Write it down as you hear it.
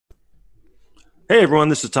Hey everyone,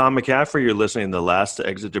 this is Tom McCaffrey. You're listening to the Last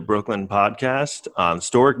Exit to Brooklyn podcast on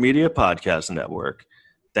Storic Media Podcast Network.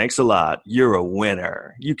 Thanks a lot. You're a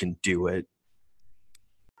winner. You can do it.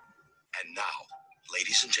 And now,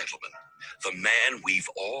 ladies and gentlemen, the man we've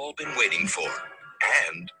all been waiting for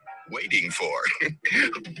and waiting for.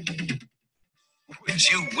 Would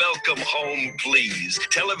you welcome home, please,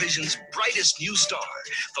 television's brightest new star,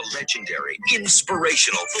 the legendary,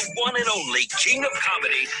 inspirational, the one and only king of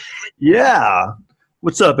comedy. Yeah.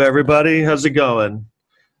 What's up, everybody? How's it going?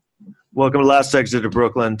 Welcome to Last Exit to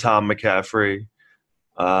Brooklyn. Tom McCaffrey.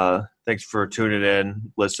 Thanks for tuning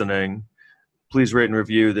in, listening. Please rate and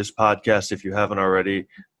review this podcast if you haven't already.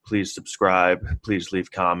 Please subscribe. Please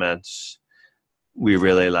leave comments. We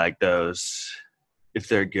really like those if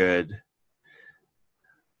they're good.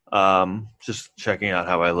 Just checking out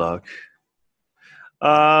how I look.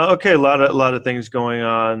 Okay, a lot of things going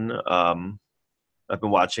on. I've been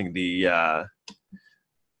watching the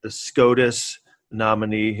SCOTUS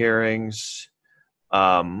nominee hearings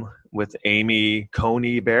with Amy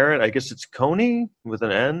Coney Barrett. I guess it's Coney with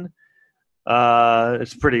an N.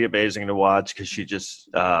 It's pretty amazing to watch because she just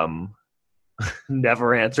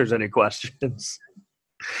never answers any questions.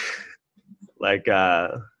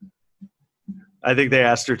 I think they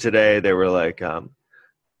asked her today. They were like,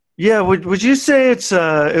 "Yeah, would you say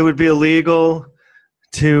it would be illegal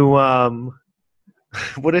to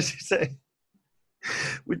what did she say?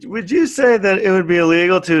 Would you say that it would be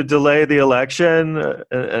illegal to delay the election?"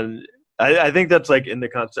 And I think that's like in the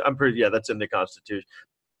that's in the Constitution.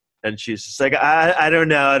 And she's just like, I don't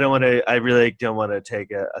know. I really don't want to take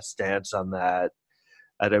a stance on that.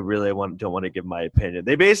 I don't want to give my opinion.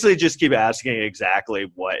 They basically just keep asking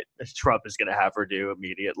exactly what Trump is going to have her do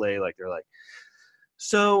immediately. Like they're like,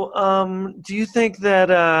 so do you think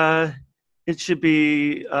that it should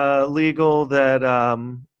be legal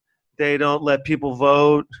that they don't let people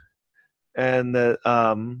vote and that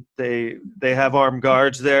they have armed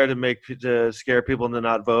guards there to scare people into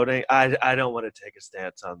not voting? I don't want to take a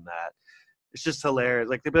stance on that. It's just hilarious.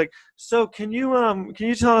 Like they'd be like, so can you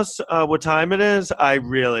tell us what time it is? I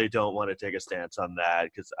really don't want to take a stance on that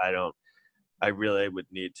because I really would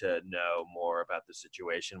need to know more about the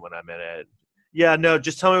situation when I'm in it. Yeah, no,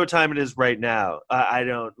 just tell me what time it is right now. I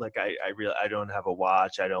don't I don't have a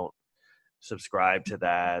watch. I don't subscribe to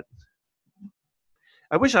that.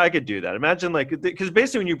 I wish I could do that. Imagine because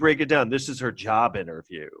basically when you break it down, this is her job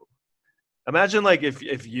interview. Imagine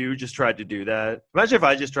if you just tried to do that. Imagine if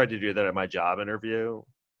I just tried to do that at my job interview.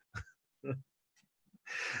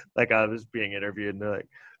 Like I was being interviewed and they're like,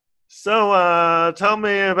 so tell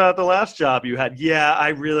me about the last job you had. Yeah, I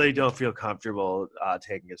really don't feel comfortable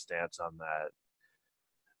taking a stance on that.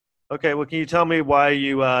 Okay, well, can you tell me why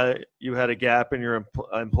you had a gap in your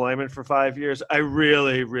employment for 5 years? I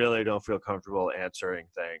really, really don't feel comfortable answering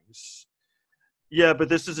things. Yeah, but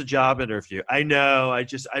this is a job interview. I know. I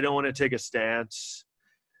don't want to take a stance.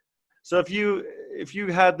 So if you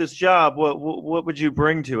had this job, what would you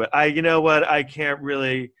bring to it? You know what? I can't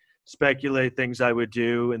really speculate things I would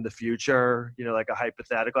do in the future. You know, like a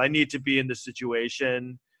hypothetical. I need to be in the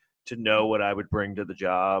situation to know what I would bring to the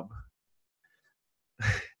job.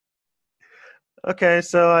 Okay,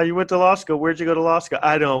 so you went to law school. Where'd you go to law school?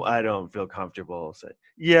 I don't feel comfortable saying.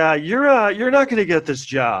 Yeah, you're not going to get this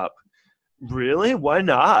job. Really? Why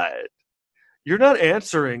not? You're not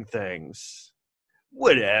answering things.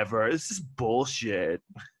 Whatever. This is bullshit.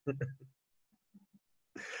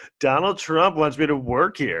 Donald Trump wants me to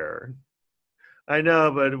work here. I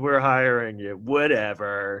know, but we're hiring you.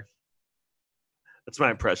 Whatever. That's my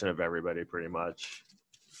impression of everybody, pretty much.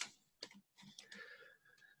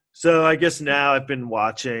 So I guess now I've been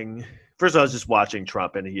watching. First, I was just watching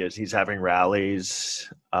Trump, and he's having rallies.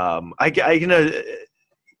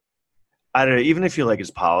 I don't know, even if you like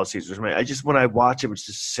his policies or something, when I watch him, it's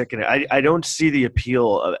just sickening. I don't see the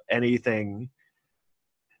appeal of anything,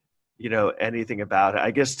 anything about it.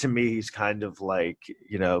 I guess to me, he's kind of like,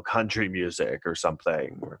 country music or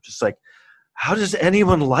something. Or just like, how does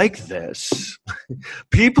anyone like this?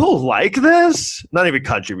 People like this? Not even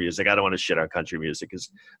country music. I don't want to shit on country music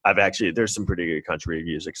because there's some pretty good country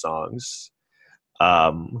music songs.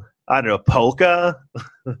 I don't know, polka.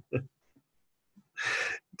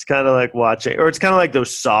 It's kind of like watching, or it's kind of like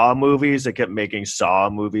those Saw movies. They kept making Saw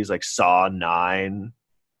movies like Saw 9.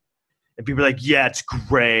 And people are like, yeah, it's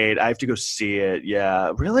great. I have to go see it.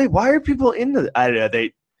 Yeah. Really? Why are people into it? I don't know.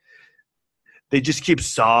 They just keep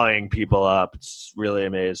sawing people up. It's really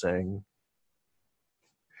amazing.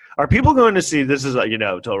 Are people going to see, this is a,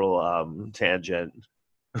 total tangent,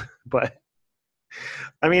 but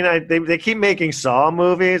I mean, they keep making Saw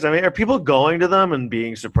movies. I mean, are people going to them and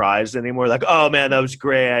being surprised anymore? Like, oh man, that was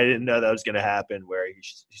great. I didn't know that was going to happen. Where he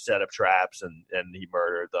set up traps and he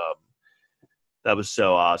murdered them. That was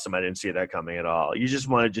so awesome. I didn't see that coming at all. You just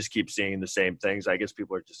want to just keep seeing the same things. I guess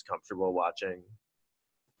people are just comfortable watching.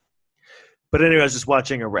 But anyway, I was just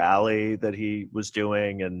watching a rally that he was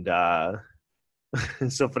doing, and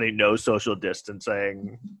it's so funny. No social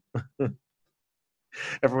distancing.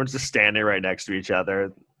 Everyone's just standing right next to each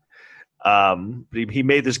other. But he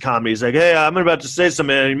made this comedy. He's like, hey, I'm about to say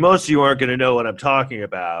something, and most of you aren't going to know what I'm talking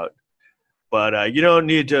about. But you don't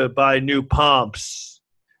need to buy new pumps.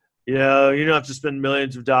 You know, you don't have to spend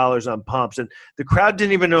millions of dollars on pumps. And the crowd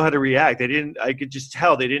didn't even know how to react. They didn't. I could just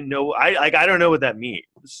tell they didn't know. I don't know what that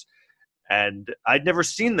means. And I'd never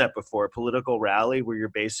seen that before, a political rally where you're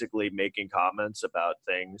basically making comments about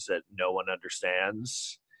things that no one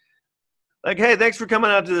understands. Like, hey, thanks for coming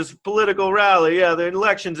out to this political rally. Yeah, the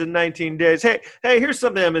election's in 19 days. Hey, here's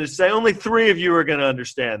something I'm going to say. Only 3 of you are going to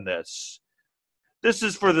understand this. This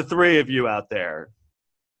is for the 3 of you out there.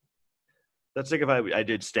 That's like if I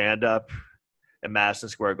did stand-up at Madison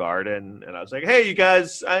Square Garden, and I was like, hey, you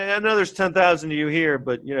guys, I know there's 10,000 of you here,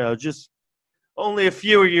 but, you know, just only a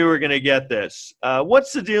few of you are going to get this.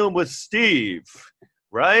 What's the deal with Steve,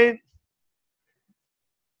 right?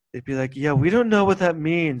 They'd be like, yeah, we don't know what that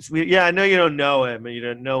means. Yeah, I know you don't know him,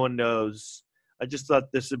 and no one knows. I just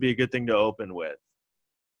thought this would be a good thing to open with.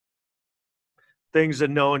 Things that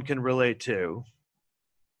no one can relate to.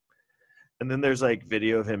 And then there's like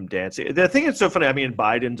video of him dancing. I think it's so funny. I mean,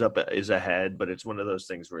 Biden's is ahead, but it's one of those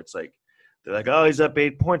things where it's like, they're like, oh, he's up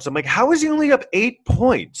 8 points. I'm like, how is he only up 8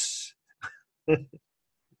 points?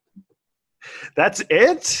 That's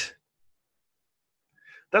it?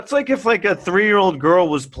 That's like if like a 3-year-old girl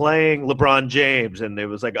was playing LeBron James and it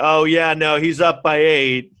was like, oh yeah, no, he's up by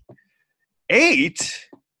 8. 8?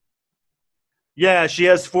 Yeah, she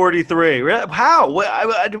has 43. How? What?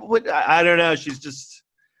 I don't know. She's just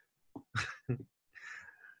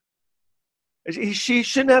she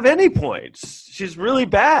shouldn't have any points. She's really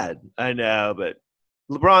bad. I know, but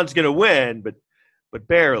LeBron's gonna win, but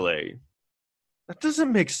barely. That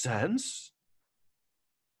doesn't make sense.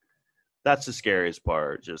 That's the scariest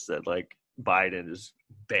part, just that like Biden is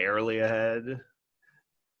barely ahead.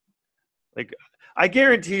 Like, I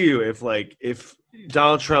guarantee you, if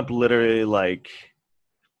Donald Trump literally like,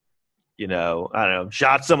 I don't know,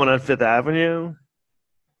 shot someone on Fifth Avenue,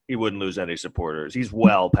 he wouldn't lose any supporters. He's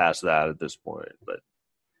well past that at this point, but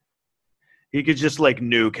he could just like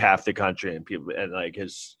nuke half the country and people, and like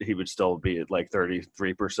he would still be at like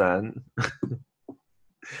 33%.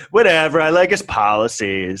 Whatever. I like his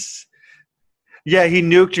policies. Yeah, he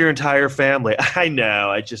nuked your entire family. I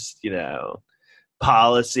know. I just,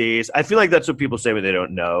 policies. I feel like that's what people say when they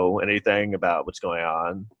don't know anything about what's going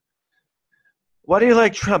on. Why do you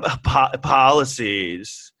like Trump?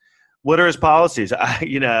 Policies. What are his policies?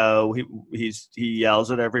 He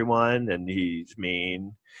yells at everyone and he's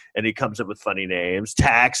mean and he comes up with funny names.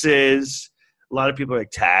 Taxes. A lot of people are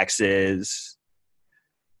like taxes.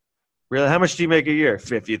 Really? How much do you make a year?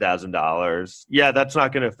 $50,000. Yeah, that's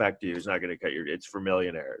not going to affect you. It's not going to cut it's for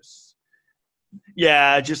millionaires.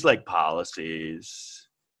 Yeah, just like policies.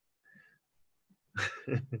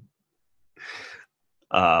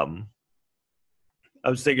 I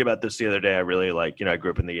was thinking about this the other day. I really like, I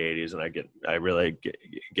grew up in the 80s and I really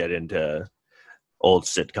get into old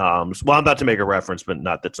sitcoms. Well, I'm about to make a reference, but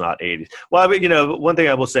that's not 80s. Well, one thing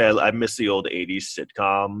I will say, I miss the old 80s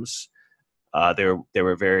sitcoms. They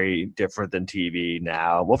were very different than TV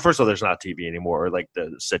now. Well, first of all, there's not TV anymore, like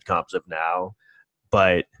the sitcoms of now.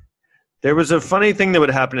 But there was a funny thing that would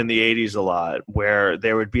happen in the 80s a lot where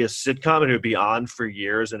there would be a sitcom and it would be on for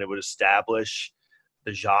years and it would establish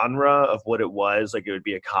the genre of what it was. Like it would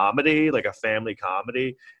be a comedy, like a family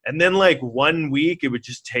comedy. And then like 1 week, it would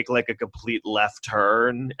just take like a complete left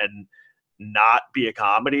turn and not be a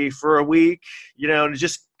comedy for a week, and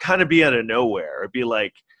just kind of be out of nowhere. It'd be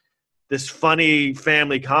like this funny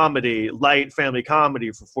light family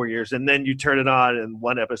comedy for 4 years. And then you turn it on and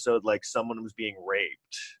one episode, like someone was being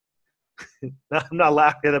raped. I'm not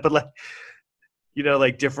laughing at it, but like,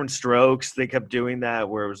 like Different Strokes, they kept doing that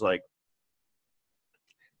where it was like,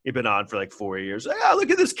 you've been on for like 4 years. Oh,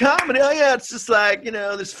 look at this comedy. Oh yeah, it's just like,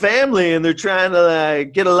 this family and they're trying to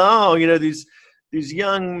like get along, these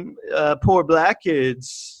young poor black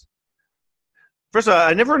kids. First of all,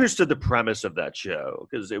 I never understood the premise of that show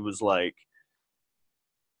because it was like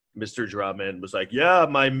Mr. Drummond was like, yeah,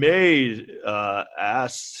 my maid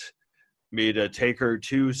asked me to take her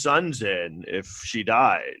 2 sons in if she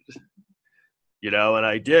died, and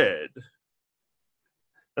I did.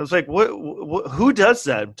 I was like, who does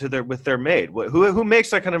that with their maid? Who makes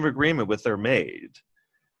that kind of agreement with their maid?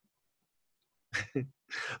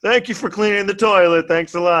 Thank you for cleaning the toilet.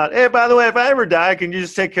 Thanks a lot. Hey, by the way, if I ever die, can you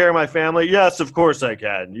just take care of my family? Yes, of course I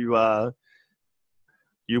can. You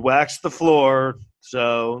waxed the floor,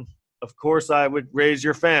 so of course I would raise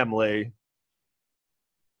your family.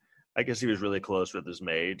 I guess he was really close with his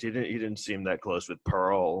maid. He didn't seem that close with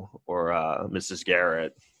Pearl or Mrs.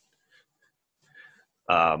 Garrett.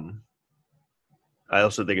 I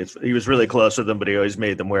also think he was really close with them, but he always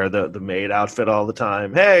made them wear the maid outfit all the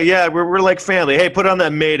time. Hey, yeah, we're like family. Hey, put on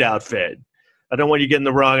that maid outfit. I don't want you getting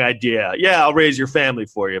the wrong idea. Yeah, I'll raise your family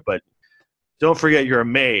for you, but don't forget you're a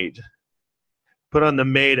maid. Put on the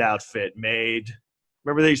maid outfit, maid.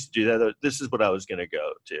 Remember they used to do that? This is what I was going to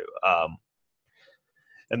go to.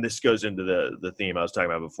 And this goes into the theme I was talking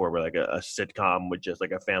about before, where like a sitcom would just,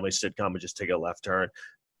 like a family sitcom would just take a left turn.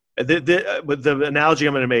 The analogy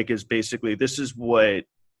I'm going to make is basically this is what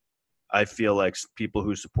I feel like people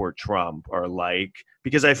who support Trump are like,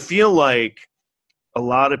 because I feel like a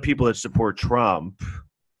lot of people that support Trump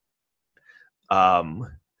don't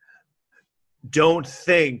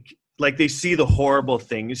think, like, they see the horrible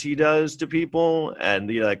things he does to people,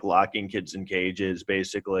 and like locking kids in cages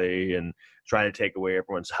basically, and trying to take away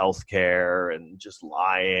everyone's health care, and just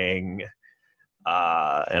lying,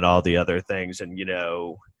 and all the other things, and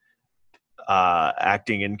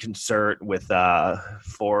acting in concert with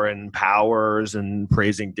foreign powers and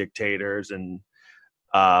praising dictators, and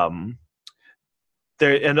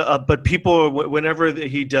but people, whenever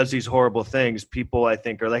he does these horrible things, people I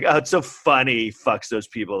think are like, oh, it's so funny, he fucks those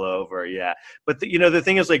people over. Yeah, but the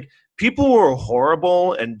thing is, like, people who are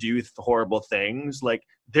horrible and do horrible things, like,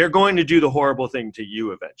 they're going to do the horrible thing to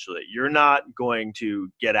you eventually. You're not going to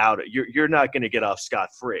get out. You're not going to get off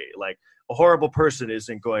scot-free. Like, a horrible person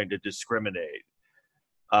isn't going to discriminate.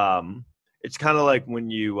 It's kind of like when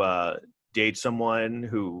you date someone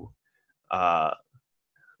who,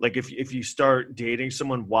 like if you start dating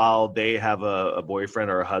someone while they have a boyfriend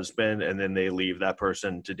or a husband, and then they leave that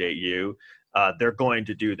person to date you, they're going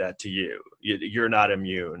to do that to you. You're not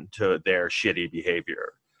immune to their shitty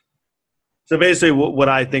behavior. So basically what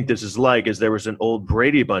I think this is like is there was an old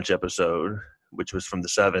Brady Bunch episode, which was from the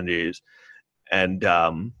 70s. And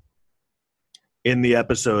in the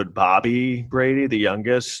episode, Bobby Brady, the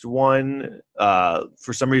youngest one,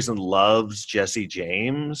 for some reason loves Jesse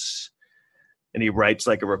James. And he writes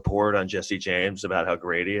like a report on Jesse James about how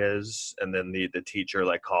great he is. And then the teacher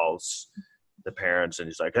like calls the parents and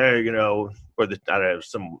he's like, hey, I don't know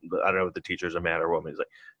if the teacher's a man or woman. He's like,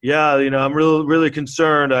 yeah, I'm really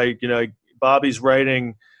concerned. Bobby's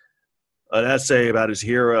writing an essay about his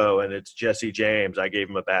hero, and it's Jesse James. I gave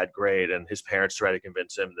him a bad grade, and his parents try to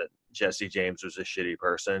convince him that Jesse James was a shitty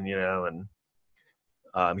person,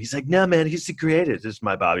 and he's like, no, man, he's the greatest. This is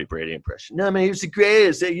my Bobby Brady impression. No, man, he was the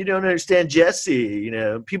greatest. You don't understand Jesse.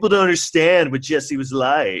 People don't understand what Jesse was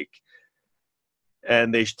like.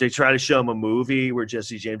 And they try to show him a movie where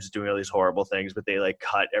Jesse James is doing all these horrible things, but they like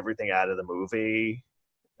cut everything out of the movie,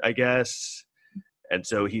 I guess. And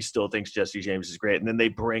so he still thinks Jesse James is great. And then they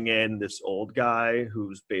bring in this old guy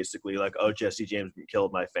who's basically like, oh, Jesse James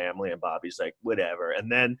killed my family. And Bobby's like, whatever. And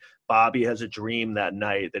then Bobby has a dream that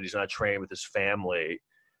night that he's on a train with his family.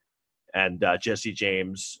 And Jesse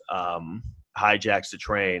James hijacks the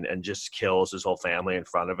train and just kills his whole family in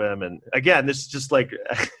front of him. And again, this is just like,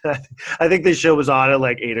 I think this show was on at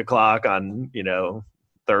like 8:00 on,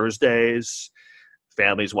 Thursdays.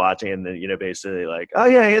 Families watching, and then basically like, oh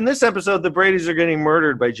yeah, in this episode the Bradys are getting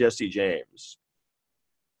murdered by Jesse James.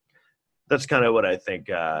 That's kind of what I think.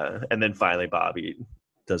 And then finally Bobby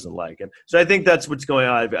doesn't like him. So I think that's what's going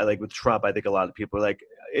on. I like with Trump, I think a lot of people are like,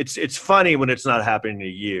 it's funny when it's not happening to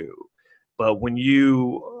you, but when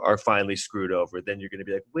you are finally screwed over, then you're going to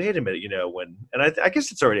be like, wait a minute, and I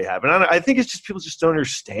guess it's already happened. I think it's just people just don't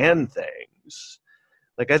understand things.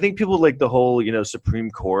 Like, I think people like the whole Supreme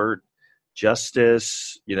Court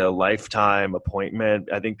justice, lifetime appointment.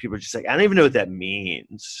 I think people are just like, I don't even know what that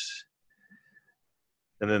means.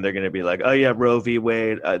 And then they're going to be like, oh yeah, Roe v.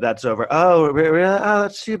 Wade, that's over. Oh, really? Oh,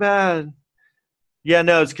 that's too bad. Yeah,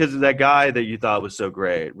 no, it's because of that guy that you thought was so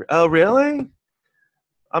great. Oh, really?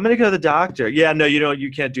 I'm going to go to the doctor. Yeah, no,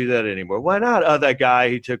 you can't do that anymore. Why not? Oh, that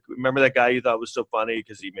guy remember that guy you thought was so funny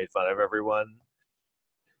because he made fun of everyone?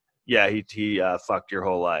 Yeah, he fucked your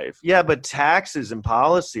whole life. Yeah, but taxes and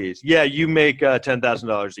policies. Yeah, you make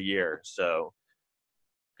 $10,000 a year, so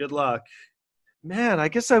good luck. Man, I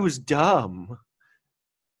guess I was dumb.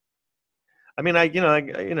 I mean, I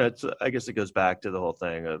guess it goes back to the whole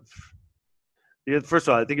thing of Yeah, first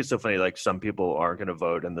of all, I think it's so funny. Like some people aren't going to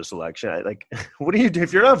vote in this election. Like, what do you do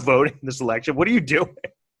if you're not voting in this election? What are you doing?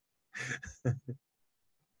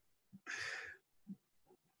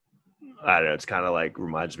 I don't know. It's kind of like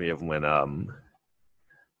reminds me of when the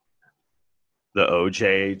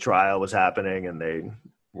OJ trial was happening, and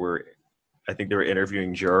were, I think they were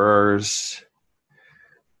interviewing jurors,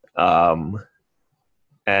 um,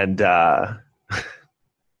 and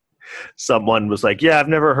someone was like, "Yeah, I've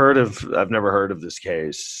never heard of this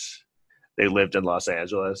case." They lived in Los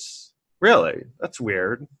Angeles. Really? That's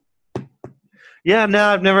weird. Yeah, no,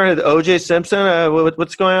 I've never heard of OJ Simpson.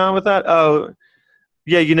 What's going on with that? Oh,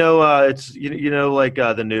 yeah, it's like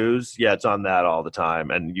the news. Yeah, it's on that all the time,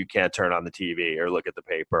 and you can't turn on the TV or look at the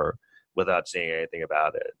paper without seeing anything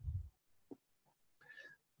about it.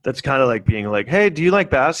 That's kind of like being like, "Hey, do you like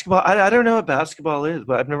basketball?" I don't know what basketball is,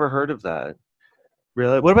 but I've never heard of that.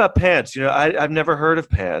 Really? What about pants? I've never heard of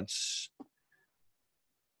pants.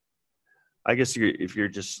 I guess if you're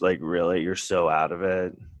just like really, you're so out of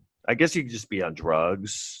it. I guess you could just be on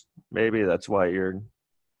drugs. Maybe that's why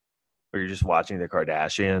or you're just watching the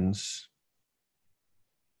Kardashians.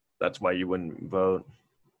 That's why you wouldn't vote.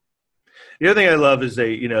 The other thing I love is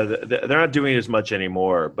they're not doing as much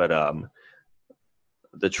anymore, but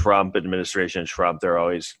the Trump administration, they're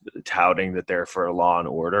always touting that they're for law and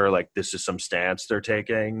order. Like this is some stance they're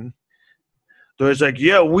taking. So it's like,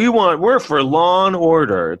 yeah, we're for law and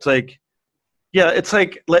order. It's like, yeah, it's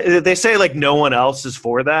like they say like no one else is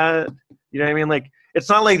for that. You know what I mean? Like it's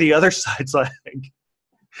not like the other side's like,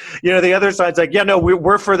 the other side's like, yeah, no,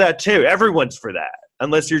 we're for that too. Everyone's for that,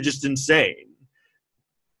 unless you're just insane.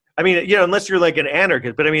 I mean, unless you're like an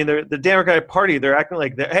anarchist. But I mean, the Democratic Party, they're acting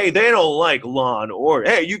like, hey, they don't like law and order.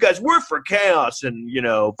 Hey, you guys, we're for chaos and,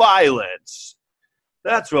 violence.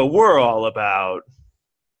 That's what we're all about.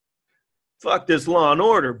 Fuck this law and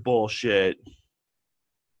order bullshit.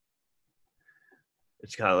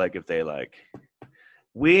 It's kind of like if they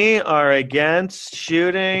we are against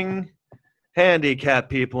shooting handicapped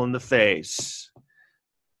people in the face.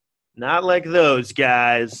 Not like those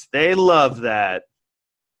guys. They love that.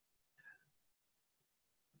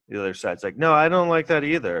 The other side's like, no, I don't like that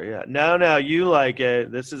either. Yeah. No, you like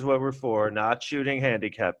it. This is what we're for, not shooting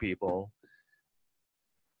handicapped people.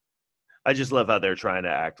 I just love how they're trying to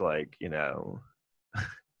act like,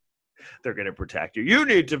 they're going to protect you. You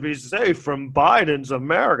need to be safe from Biden's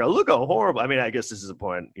America. Look how horrible. I mean, I guess this is a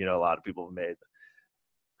point, a lot of people have made.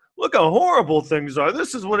 Look how horrible things are.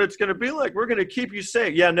 This is what it's going to be like. We're going to keep you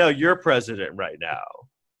safe. Yeah, no, you're president right now.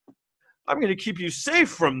 I'm going to keep you safe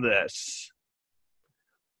from this.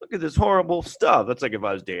 Look at this horrible stuff. That's like if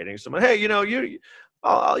I was dating someone. Hey,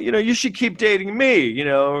 you should keep dating me.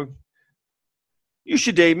 You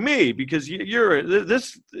should date me because you're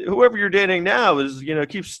this. Whoever you're dating now is,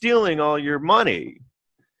 keeps stealing all your money.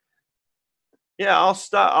 Yeah, I'll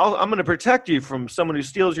stop. I'm going to protect you from someone who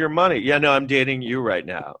steals your money. Yeah, no, I'm dating you right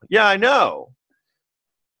now. Yeah, I know.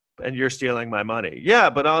 And you're stealing my money. Yeah,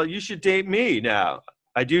 but you should date me now.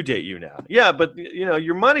 I do date you now. Yeah, but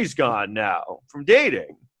your money's gone now from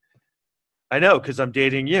dating. I know, because I'm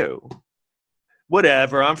dating you.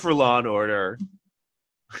 Whatever, I'm for law and order.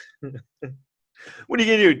 What are you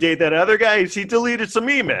going to do, date that other guy? He deleted some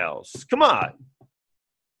emails. Come on.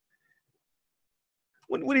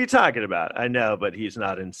 What are you talking about? I know, but he's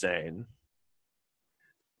not insane.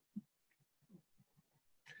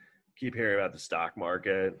 Keep hearing about the stock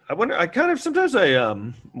market. Sometimes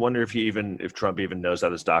I wonder if Trump even knows how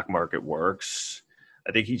the stock market works.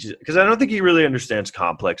 I think because I don't think he really understands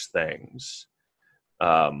complex things.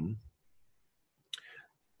 But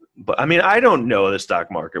I mean, I don't know how the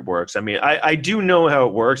stock market works. I mean, I do know how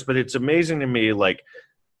it works, but it's amazing to me. Like,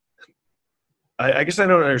 I guess I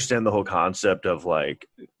don't understand the whole concept of like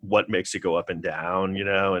what makes it go up and down,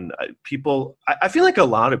 and I feel like a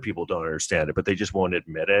lot of people don't understand it, but they just won't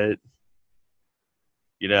admit it.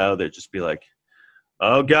 They'd just be like,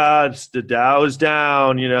 oh God, the Dow is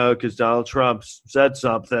down, because Donald Trump said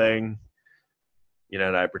something,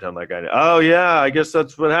 and I pretend like I know. Oh yeah, I guess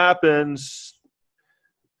that's what happens.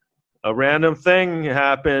 A random thing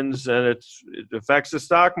happens and it affects the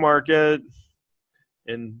stock market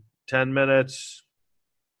in 10 minutes.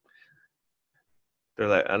 They're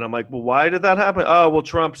like, and I'm like, well, why did that happen? Oh, well,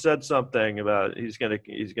 Trump said something about he's gonna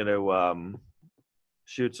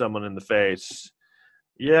shoot someone in the face.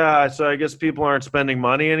 Yeah, so I guess people aren't spending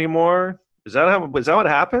money anymore. Is that what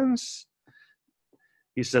happens?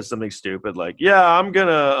 He says something stupid like, yeah, I'm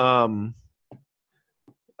gonna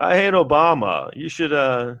I hate Obama.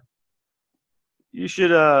 You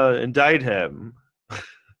should indict him.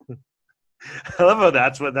 I love how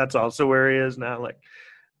that's also where he is now. Like,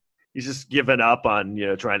 He's just given up on,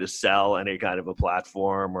 trying to sell any kind of a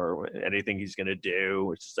platform or anything he's going to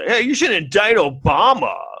do. It's just like, hey, you should indict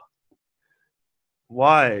Obama.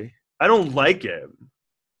 Why? I don't like him.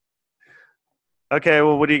 Okay,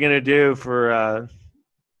 well, what are you going to do for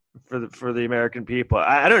the American people?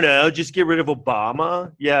 I don't know. Just get rid of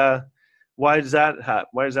Obama. Yeah. Why does that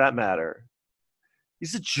Why does that matter?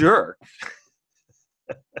 He's a jerk.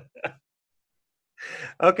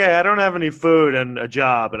 Okay, I don't have any food and a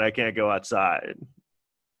job, and I can't go outside.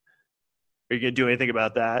 Are you gonna do anything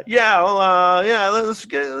about that? Yeah, well, yeah. Let's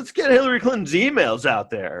get Hillary Clinton's emails out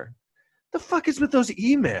there. The fuck is with those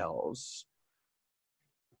emails?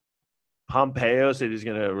 Pompeo said he's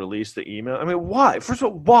gonna release the email. I mean, why? First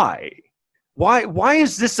of all, why? Why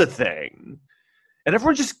is this a thing? And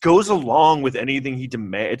everyone just goes along with anything he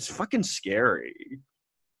demands. It's fucking scary.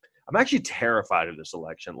 I'm actually terrified of this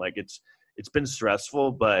election. Like it's been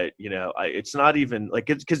stressful, but it's not even like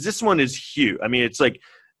because this one is huge. I mean, it's like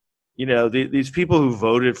these people who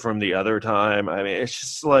voted from the other time. I mean, it's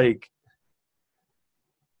just like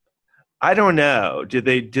I don't know.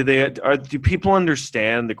 Do people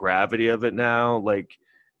understand the gravity of it now? Like,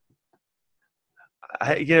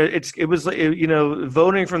 it was like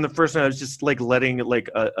voting from the first time. I was just like letting like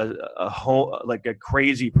a whole like a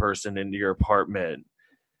crazy person into your apartment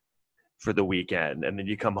for the weekend, and then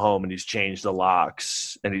you come home and he's changed the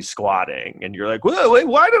locks and he's squatting, and you're like, whoa, wait,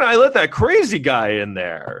 why did I let that crazy guy in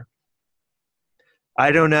there?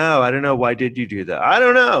 I don't know. Why did you do that? I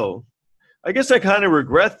don't know. I guess I kind of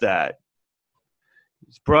regret that.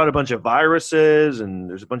 He's brought a bunch of viruses, and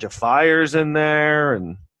there's a bunch of fires in there,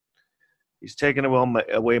 and he's taken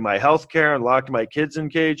away my health care and locked my kids in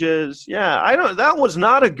cages. Yeah, that was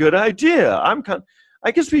not a good idea. I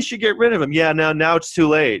guess we should get rid of him. Yeah, now it's too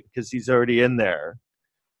late because he's already in there.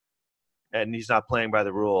 And he's not playing by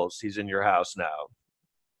the rules. He's in your house now.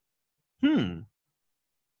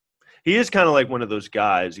 He is kind of like one of those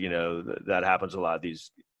guys, that happens a lot.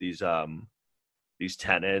 These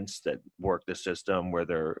tenants that work the system where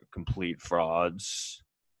they're complete frauds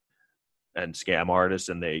and scam artists,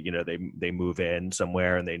 and they move in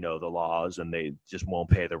somewhere and they know the laws and they just won't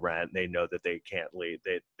pay the rent. They know that they can't leave.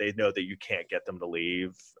 They know that you can't get them to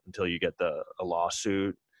leave until you get a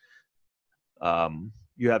lawsuit.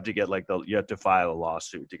 You have to get you have to file a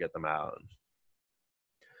lawsuit to get them out.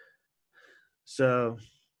 So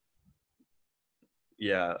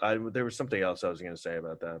yeah, there was something else I was going to say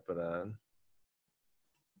about that, but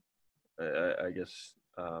I guess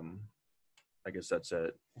that's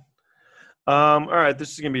it. All right,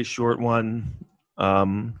 this is gonna be a short one.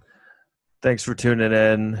 Thanks for tuning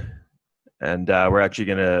in, and we're actually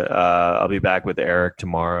gonna. I'll be back with Eric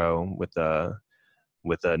tomorrow with a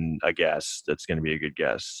guest that's gonna be a good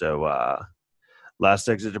guest. So, Last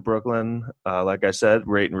Exit to Brooklyn. Like I said,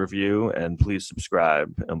 rate and review, and please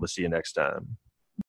subscribe, and we'll see you next time.